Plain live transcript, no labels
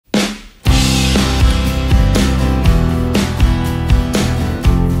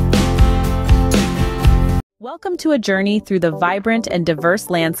Welcome to a journey through the vibrant and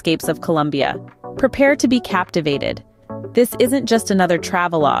diverse landscapes of Colombia. Prepare to be captivated. This isn't just another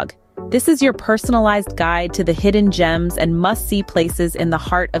travelogue. This is your personalized guide to the hidden gems and must-see places in the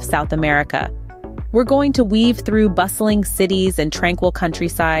heart of South America. We're going to weave through bustling cities and tranquil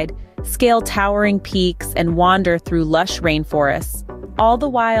countryside, scale towering peaks, and wander through lush rainforests, all the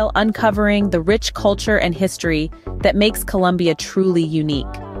while uncovering the rich culture and history that makes Colombia truly unique.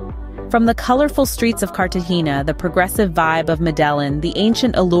 From the colorful streets of Cartagena, the progressive vibe of Medellín, the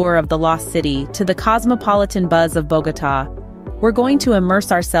ancient allure of the lost city, to the cosmopolitan buzz of Bogotá, we're going to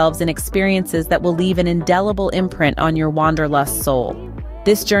immerse ourselves in experiences that will leave an indelible imprint on your wanderlust soul.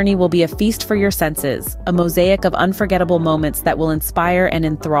 This journey will be a feast for your senses, a mosaic of unforgettable moments that will inspire and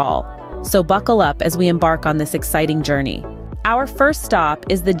enthrall. So buckle up as we embark on this exciting journey. Our first stop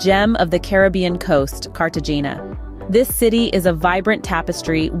is the gem of the Caribbean coast, Cartagena. This city is a vibrant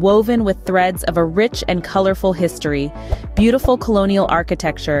tapestry woven with threads of a rich and colorful history, beautiful colonial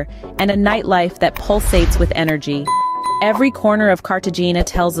architecture, and a nightlife that pulsates with energy. Every corner of Cartagena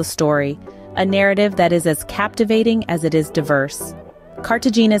tells a story, a narrative that is as captivating as it is diverse.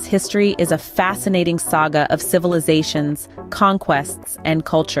 Cartagena's history is a fascinating saga of civilizations, conquests, and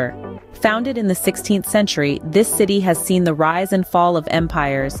culture. Founded in the 16th century, this city has seen the rise and fall of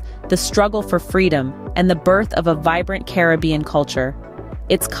empires, the struggle for freedom, and the birth of a vibrant Caribbean culture.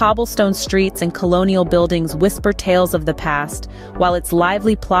 Its cobblestone streets and colonial buildings whisper tales of the past, while its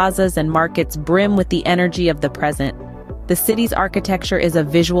lively plazas and markets brim with the energy of the present. The city's architecture is a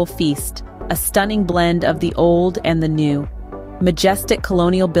visual feast, a stunning blend of the old and the new. Majestic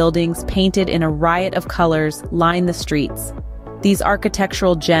colonial buildings painted in a riot of colors line the streets. These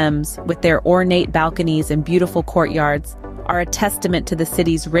architectural gems, with their ornate balconies and beautiful courtyards, are a testament to the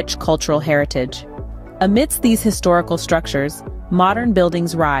city's rich cultural heritage. Amidst these historical structures, modern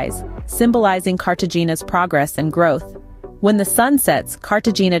buildings rise, symbolizing Cartagena's progress and growth. When the sun sets,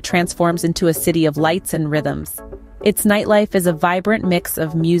 Cartagena transforms into a city of lights and rhythms. Its nightlife is a vibrant mix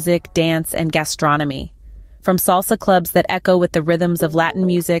of music, dance, and gastronomy. From salsa clubs that echo with the rhythms of Latin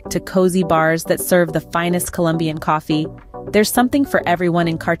music to cozy bars that serve the finest Colombian coffee, there's something for everyone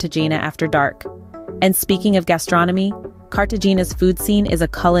in Cartagena after dark. And speaking of gastronomy, Cartagena's food scene is a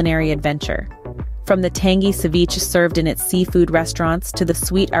culinary adventure. From the tangy ceviche served in its seafood restaurants to the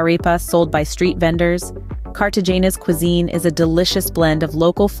sweet arepas sold by street vendors, Cartagena's cuisine is a delicious blend of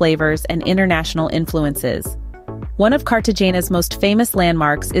local flavors and international influences. One of Cartagena's most famous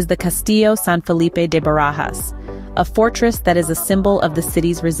landmarks is the Castillo San Felipe de Barajas, a fortress that is a symbol of the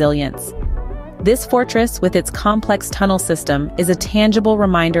city's resilience. This fortress, with its complex tunnel system, is a tangible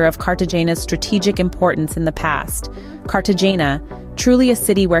reminder of Cartagena's strategic importance in the past. Cartagena, truly a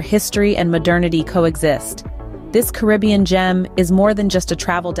city where history and modernity coexist. This Caribbean gem is more than just a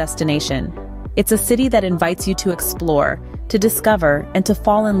travel destination. It's a city that invites you to explore, to discover, and to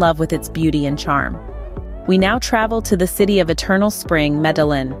fall in love with its beauty and charm. We now travel to the city of eternal spring,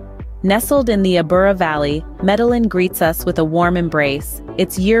 Medellín. Nestled in the Aburra Valley, Medellín greets us with a warm embrace,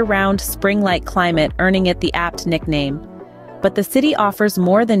 its year-round spring-like climate earning it the apt nickname. But the city offers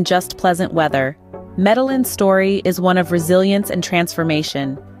more than just pleasant weather. Medellín's story is one of resilience and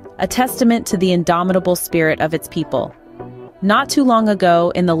transformation, a testament to the indomitable spirit of its people. Not too long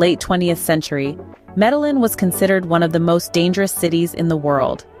ago, in the late 20th century, Medellín was considered one of the most dangerous cities in the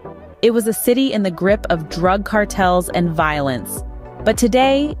world. It was a city in the grip of drug cartels and violence. But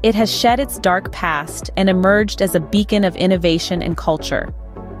today, it has shed its dark past and emerged as a beacon of innovation and culture.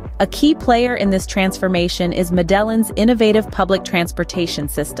 A key player in this transformation is Medellín's innovative public transportation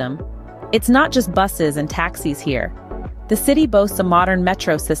system. It's not just buses and taxis here. The city boasts a modern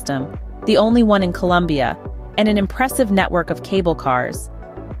metro system, the only one in Colombia, and an impressive network of cable cars.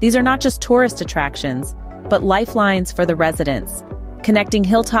 These are not just tourist attractions, but lifelines for the residents, connecting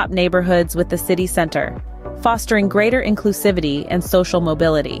hilltop neighborhoods with the city center, fostering greater inclusivity and social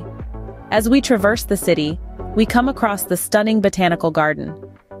mobility. As we traverse the city, we come across the stunning botanical garden.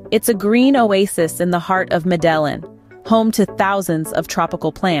 It's a green oasis in the heart of Medellín, home to thousands of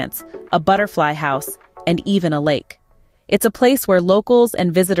tropical plants, a butterfly house, and even a lake. It's a place where locals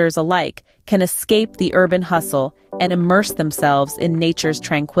and visitors alike can escape the urban hustle and immerse themselves in nature's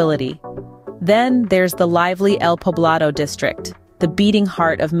tranquility. Then there's the lively El Poblado district, the beating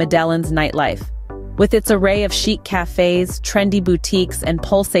heart of Medellín's nightlife. With its array of chic cafes, trendy boutiques, and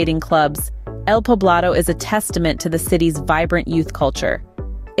pulsating clubs, El Poblado is a testament to the city's vibrant youth culture.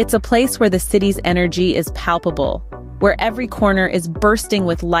 It's a place where the city's energy is palpable, where every corner is bursting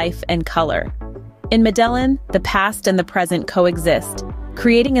with life and color. In Medellín, the past and the present coexist,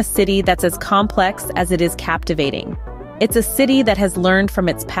 creating a city that's as complex as it is captivating. It's a city that has learned from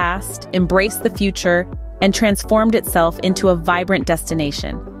its past, embraced the future, and transformed itself into a vibrant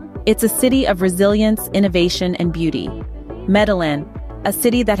destination. It's a city of resilience, innovation, and beauty. Medellín, a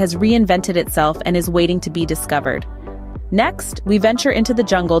city that has reinvented itself and is waiting to be discovered. Next, we venture into the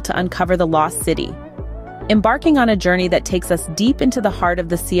jungle to uncover the lost city. Embarking on a journey that takes us deep into the heart of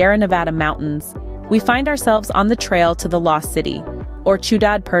the Sierra Nevada mountains, we find ourselves on the trail to the lost city, or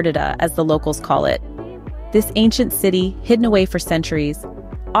Ciudad Perdida as the locals call it. This ancient city, hidden away for centuries,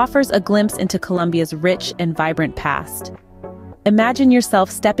 offers a glimpse into Colombia's rich and vibrant past. Imagine yourself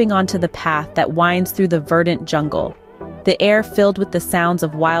stepping onto the path that winds through the verdant jungle, the air filled with the sounds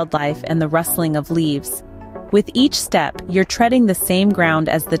of wildlife and the rustling of leaves. With each step, you're treading the same ground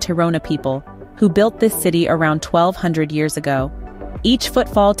as the Tayrona people, who built this city around 1200 years ago. Each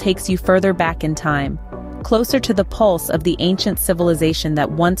footfall takes you further back in time, closer to the pulse of the ancient civilization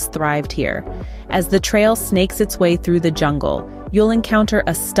that once thrived here. As the trail snakes its way through the jungle, you'll encounter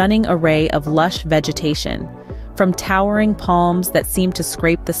a stunning array of lush vegetation. From towering palms that seem to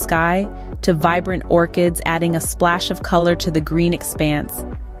scrape the sky, to vibrant orchids adding a splash of color to the green expanse,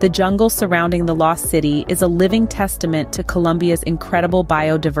 the jungle surrounding the lost city is a living testament to Colombia's incredible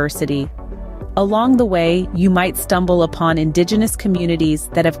biodiversity. Along the way, you might stumble upon indigenous communities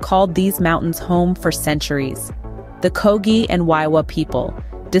that have called these mountains home for centuries. The Kogi and Waiwa people,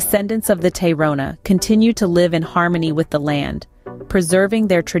 descendants of the Tayrona, continue to live in harmony with the land, preserving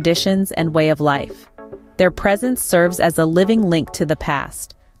their traditions and way of life. Their presence serves as a living link to the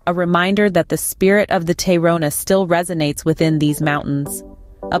past, a reminder that the spirit of the Tayrona still resonates within these mountains.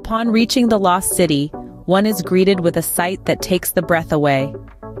 Upon reaching the lost city, one is greeted with a sight that takes the breath away.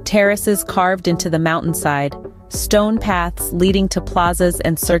 Terraces carved into the mountainside, stone paths leading to plazas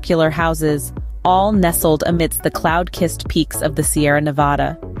and circular houses, all nestled amidst the cloud-kissed peaks of the Sierra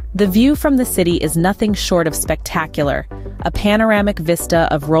Nevada. The view from the city is nothing short of spectacular, a panoramic vista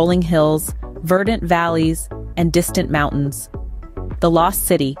of rolling hills, verdant valleys, and distant mountains. The Lost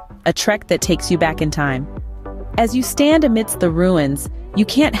City, a trek that takes you back in time. As you stand amidst the ruins, you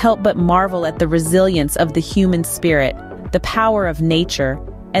can't help but marvel at the resilience of the human spirit, the power of nature,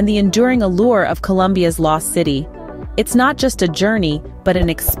 and the enduring allure of Colombia's lost city. It's not just a journey, but an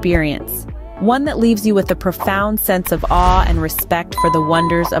experience, one that leaves you with a profound sense of awe and respect for the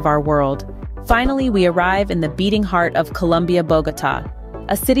wonders of our world. Finally, we arrive in the beating heart of Colombia, Bogotá,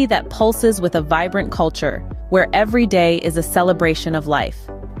 a city that pulses with a vibrant culture, where every day is a celebration of life.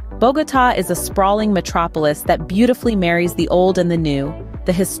 Bogotá is a sprawling metropolis that beautifully marries the old and the new,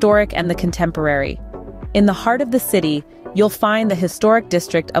 the historic and the contemporary. In the heart of the city, you'll find the historic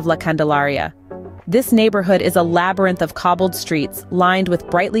district of La Candelaria. This neighborhood is a labyrinth of cobbled streets lined with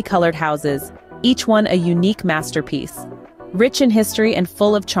brightly colored houses, each one a unique masterpiece. Rich in history and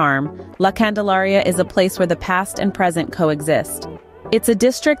full of charm, La Candelaria is a place where the past and present coexist. It's a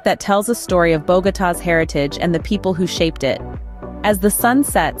district that tells a story of Bogotá's heritage and the people who shaped it. As the sun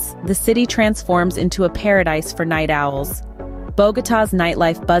sets, the city transforms into a paradise for night owls. Bogotá's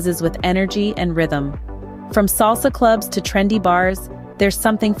nightlife buzzes with energy and rhythm. From salsa clubs to trendy bars, there's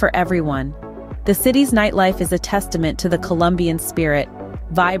something for everyone. The city's nightlife is a testament to the Colombian spirit,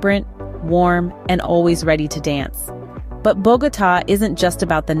 vibrant, warm, and always ready to dance. But Bogotá isn't just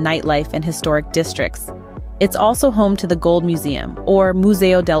about the nightlife and historic districts. It's also home to the Gold Museum, or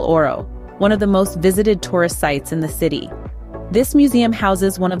Museo del Oro, one of the most visited tourist sites in the city. This museum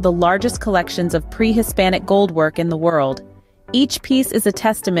houses one of the largest collections of pre-Hispanic gold work in the world. Each piece is a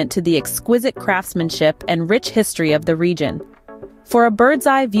testament to the exquisite craftsmanship and rich history of the region. For a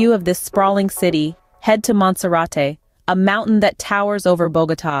bird's-eye view of this sprawling city, head to Monserrate, a mountain that towers over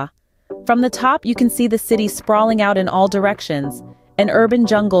Bogotá. From the top, you can see the city sprawling out in all directions, an urban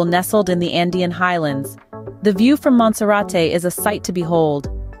jungle nestled in the Andean highlands. The view from Monserrate is a sight to behold,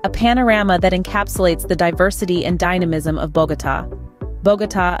 a panorama that encapsulates the diversity and dynamism of Bogotá.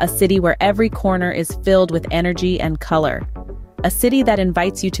 Bogotá, a city where every corner is filled with energy and color. A city that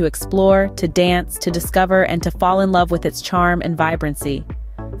invites you to explore, to dance, to discover, and to fall in love with its charm and vibrancy.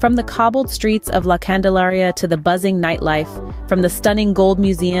 From the cobbled streets of La Candelaria to the buzzing nightlife, from the stunning Gold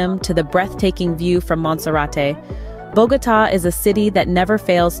Museum to the breathtaking view from Monserrate, Bogotá is a city that never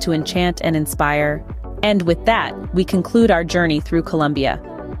fails to enchant and inspire. And with that, we conclude our journey through Colombia.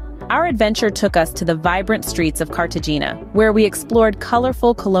 Our adventure took us to the vibrant streets of Cartagena, where we explored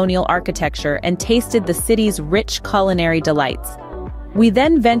colorful colonial architecture and tasted the city's rich culinary delights. We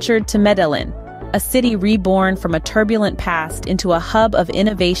then ventured to Medellín, a city reborn from a turbulent past into a hub of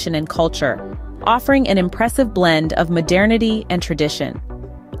innovation and culture, offering an impressive blend of modernity and tradition.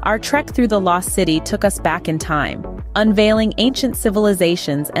 Our trek through the lost city took us back in time, unveiling ancient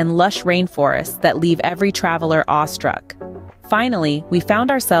civilizations and lush rainforests that leave every traveler awestruck. Finally, we found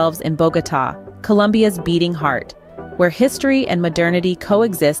ourselves in Bogotá, Colombia's beating heart, where history and modernity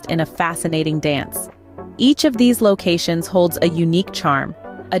coexist in a fascinating dance. Each of these locations holds a unique charm,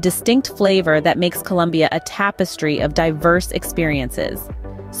 a distinct flavor that makes Colombia a tapestry of diverse experiences.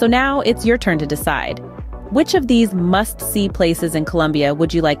 So now it's your turn to decide. Which of these must-see places in Colombia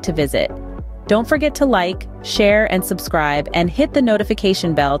would you like to visit? Don't forget to like, share, and subscribe, and hit the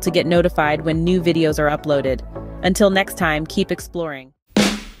notification bell to get notified when new videos are uploaded. Until next time, keep exploring.